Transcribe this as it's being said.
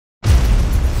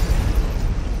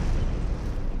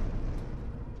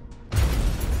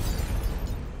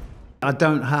I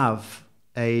don't have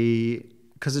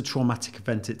because of traumatic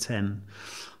event at 10,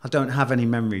 I don't have any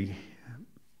memory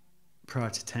prior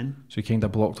to 10. So you kind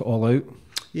of blocked it all out?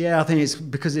 Yeah, I think it's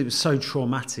because it was so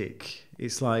traumatic.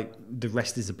 It's like the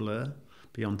rest is a blur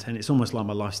beyond 10. It's almost like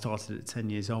my life started at 10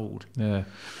 years old. Yeah.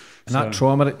 And that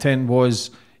trauma at 10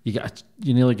 was you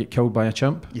nearly get killed by a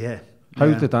chimp? Yeah.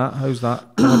 How's that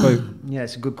come about? Yeah,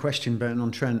 it's a good question, burning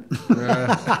on Trent.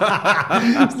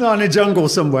 It's not in a jungle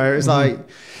somewhere. It's like,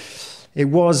 it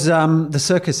was, the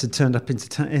circus had turned up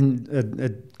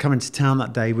come into town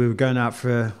that day. We were going out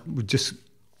for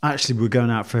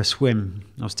a swim.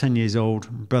 I was 10 years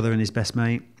old, brother and his best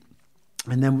mate.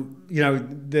 And then,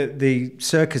 the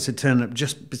circus had turned up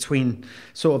just between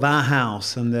sort of our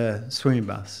house and the swimming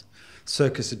baths.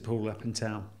 Circus had pulled up in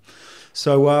town.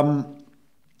 So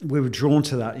we were drawn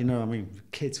to that,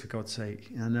 kids, for God's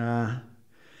sake. And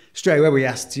straight away we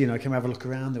asked, can we have a look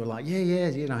around? They were like,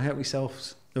 yeah, help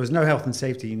yourselves. There was no health and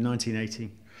safety in 1980.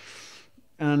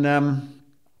 And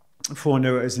before I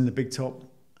knew it, I was in the big top.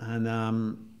 And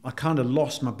I kind of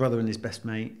lost my brother and his best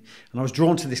mate. And I was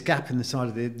drawn to this gap in the side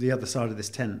of the other side of this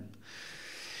tent.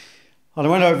 And I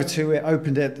went over to it,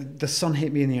 opened it. The sun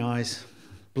hit me in the eyes,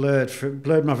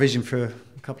 blurred my vision for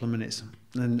a couple of minutes.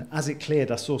 And as it cleared,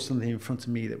 I saw something in front of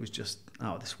me that was just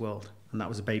out of this world. And that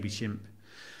was a baby chimp.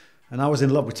 And I was in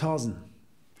love with Tarzan.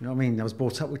 You know what I mean? I was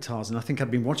brought up with Tarzan. I think I'd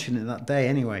been watching it that day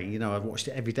anyway. I watched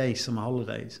it every day, summer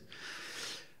holidays.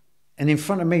 And in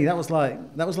front of me, that was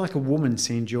like a woman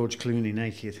seeing George Clooney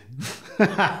naked.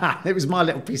 It was my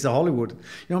little piece of Hollywood. You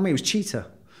know what I mean? It was Cheetah.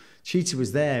 Cheetah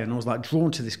was there, and I was like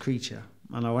drawn to this creature.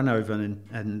 And I went over,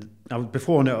 and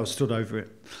before I knew it, I was stood over it.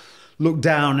 Looked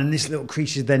down, and this little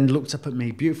creature then looked up at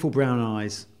me, beautiful brown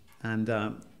eyes. And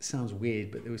it sounds weird,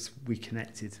 but we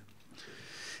connected.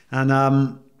 And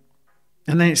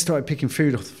then it started picking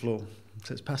food off the floor.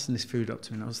 So it's passing this food up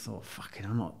to me, and I just thought, fucking,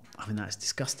 that's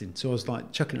disgusting. So I was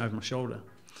like chucking it over my shoulder.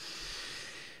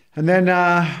 And then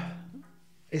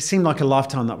it seemed like a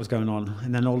lifetime that was going on.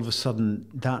 And then all of a sudden,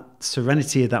 that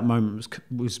serenity of that moment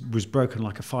was broken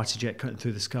like a fighter jet cutting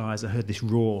through the skies. I heard this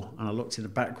roar, and I looked in the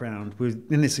background. We were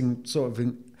in this sort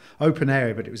of open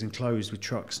area, but it was enclosed with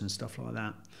trucks and stuff like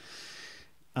that.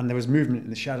 And there was movement in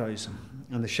the shadows.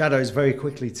 And the shadows very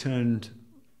quickly turned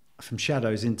from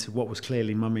shadows into what was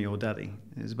clearly mummy or daddy.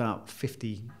 It was about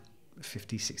 50,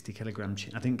 60 kilogram.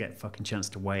 I didn't get a fucking chance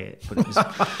to weigh it, but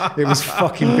it was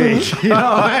fucking big. You know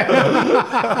what I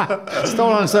mean?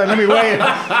 Hold on a second, let me weigh it.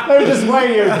 Let me just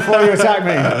weigh you before you attack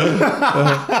me.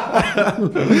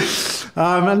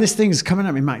 And this thing's coming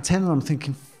at me Mach 10, and I'm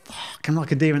thinking, fuck, I'm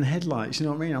like a deer in the headlights. You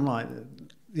know what I mean? I'm like,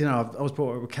 I was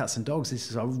brought up with cats and dogs. This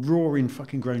is a roaring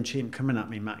fucking grown chimp coming at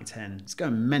me Mach 10. It's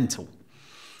going mental.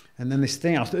 And then this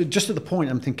thing, just at the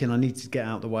point I'm thinking I need to get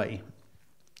out of the way,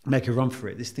 make a run for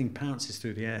it. This thing pounces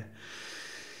through the air.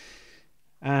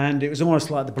 And it was almost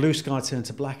like the blue sky turned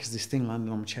to black as this thing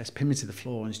landed on my chest, pinned me to the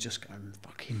floor, and it's just going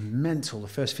fucking mental. The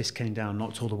first fist came down,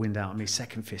 knocked all the wind out of me,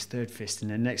 second fist, third fist, and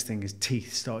then next thing his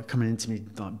teeth started coming into me,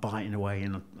 like biting away.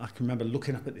 And I can remember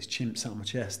looking up at this chimp sat on my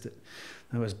chest.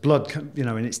 There was blood,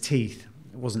 in its teeth.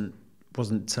 It wasn't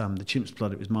the chimp's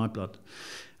blood, it was my blood.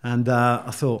 And I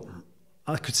thought,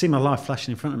 I could see my life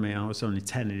flashing in front of me. I was only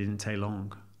 10, it didn't take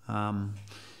long.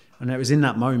 And it was in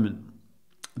that moment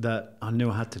that I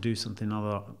knew I had to do something,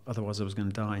 otherwise I was going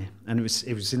to die. And it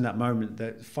was in that moment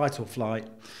that fight or flight,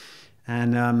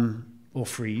 and or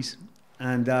freeze.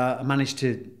 And I managed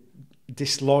to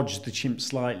dislodge the chimp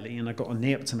slightly, and I got a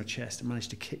knee up to my chest and managed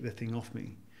to kick the thing off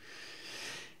me.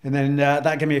 And then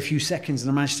that gave me a few seconds, and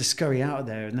I managed to scurry out of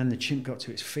there. And then the chimp got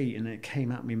to its feet, and it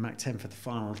came at me Mach 10 for the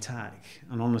final attack.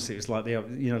 And honestly, it was like like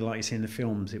you see in the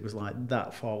films, it was like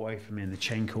that far away from me, and the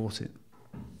chain caught it.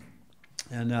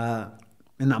 And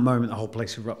in that moment, the whole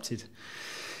place erupted.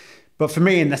 But for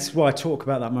me, and that's why I talk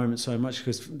about that moment so much,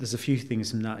 because there's a few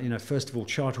things in that. First of all,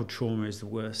 childhood trauma is the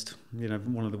worst.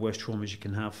 One of the worst traumas you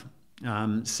can have.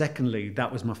 Secondly,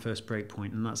 that was my first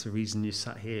breakpoint, and that's the reason you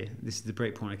sat here. This is the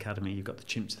Breakpoint Academy. You've got the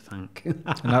chimp to thank. And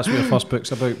that's what your first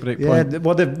book's about, Breakpoint. Yeah,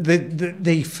 well,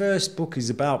 the first book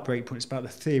is about breakpoint. It's about the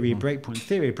theory of breakpoint. The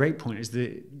theory of breakpoint is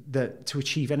that to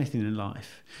achieve anything in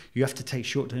life, you have to take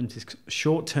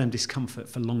short-term discomfort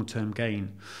for long-term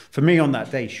gain. For me, on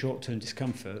that day, short-term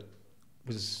discomfort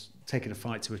was taking a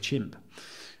fight to a chimp,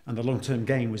 and the long-term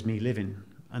gain was me living.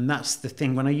 And that's the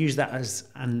thing, when I use that as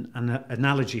an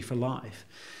analogy for life,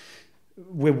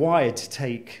 we're wired to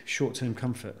take short-term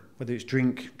comfort, whether it's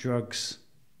drink, drugs,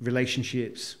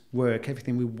 relationships, work,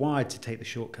 everything. We're wired to take the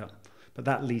shortcut, but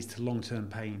that leads to long-term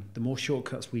pain. The more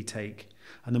shortcuts we take,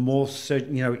 and the more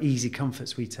easy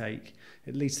comforts we take,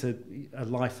 it leads to a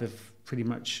life of pretty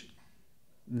much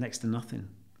next to nothing.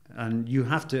 And you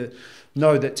have to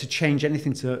know that to change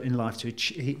anything in life, to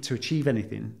achieve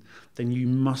anything, then you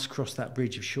must cross that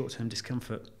bridge of short-term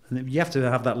discomfort. And you have to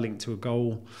have that link to a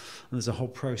goal, and there's a whole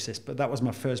process. But that was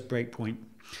my first break point.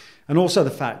 And also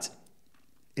the fact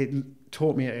it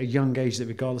taught me at a young age that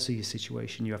regardless of your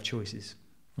situation, you have choices.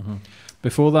 Mm-hmm.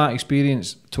 Before that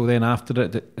experience, till then after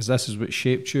it, this is what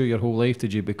shaped you your whole life?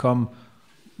 Did you become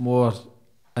more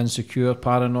insecure,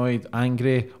 paranoid,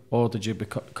 angry, or did you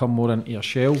come more into your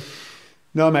shell?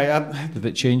 No, mate. Did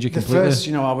it change you completely? The first,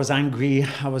 I was angry.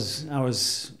 I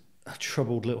was a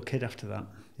troubled little kid after that.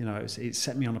 It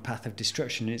set me on a path of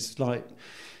destruction. It's like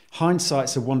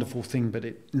hindsight's a wonderful thing, but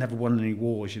it never won any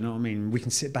wars. You know what I mean? We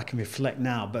can sit back and reflect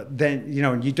now, but then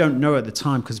you don't know at the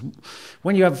time, because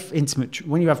when you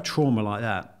have trauma like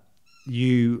that,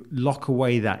 you lock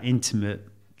away that intimate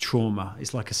trauma.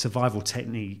 It's like a survival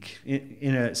technique,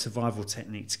 inner survival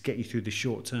technique to get you through the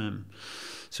short term.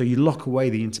 So you lock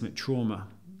away the intimate trauma,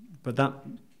 but that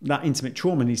intimate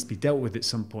trauma needs to be dealt with at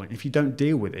some point. If you don't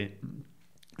deal with it,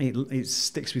 it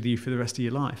sticks with you for the rest of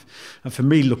your life. And for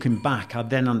me, looking back, I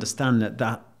then understand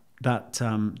that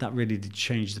really did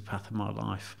change the path of my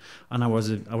life. And I was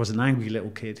an angry little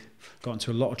kid, got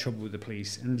into a lot of trouble with the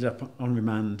police, ended up on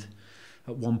remand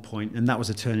at one point, and that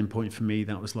was a turning point for me.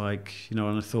 That was like, and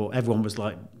I thought everyone was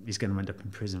like, he's going to end up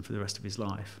in prison for the rest of his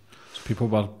life. So people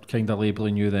were kind of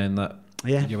labelling you then that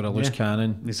you were a loose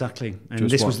cannon. Exactly. And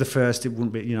this was the first, it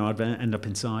wouldn't be, I'd end up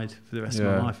inside for the rest of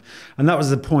my life. And that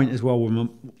was the point as well where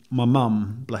my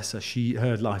mum, bless her,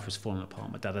 her life was falling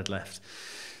apart. My dad had left.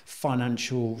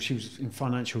 She was in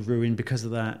financial ruin because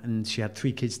of that, and she had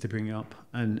 3 kids to bring up.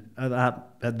 And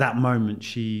at that moment,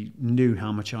 she knew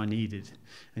how much I needed,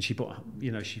 and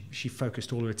she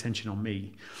focused all her attention on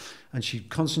me, and she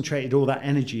concentrated all that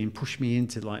energy and pushed me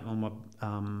into like on my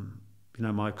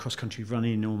my cross country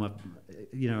running, all my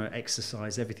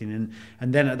exercise, everything,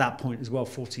 and then at that point as well,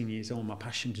 14 years old, my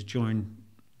passion to join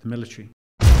the military.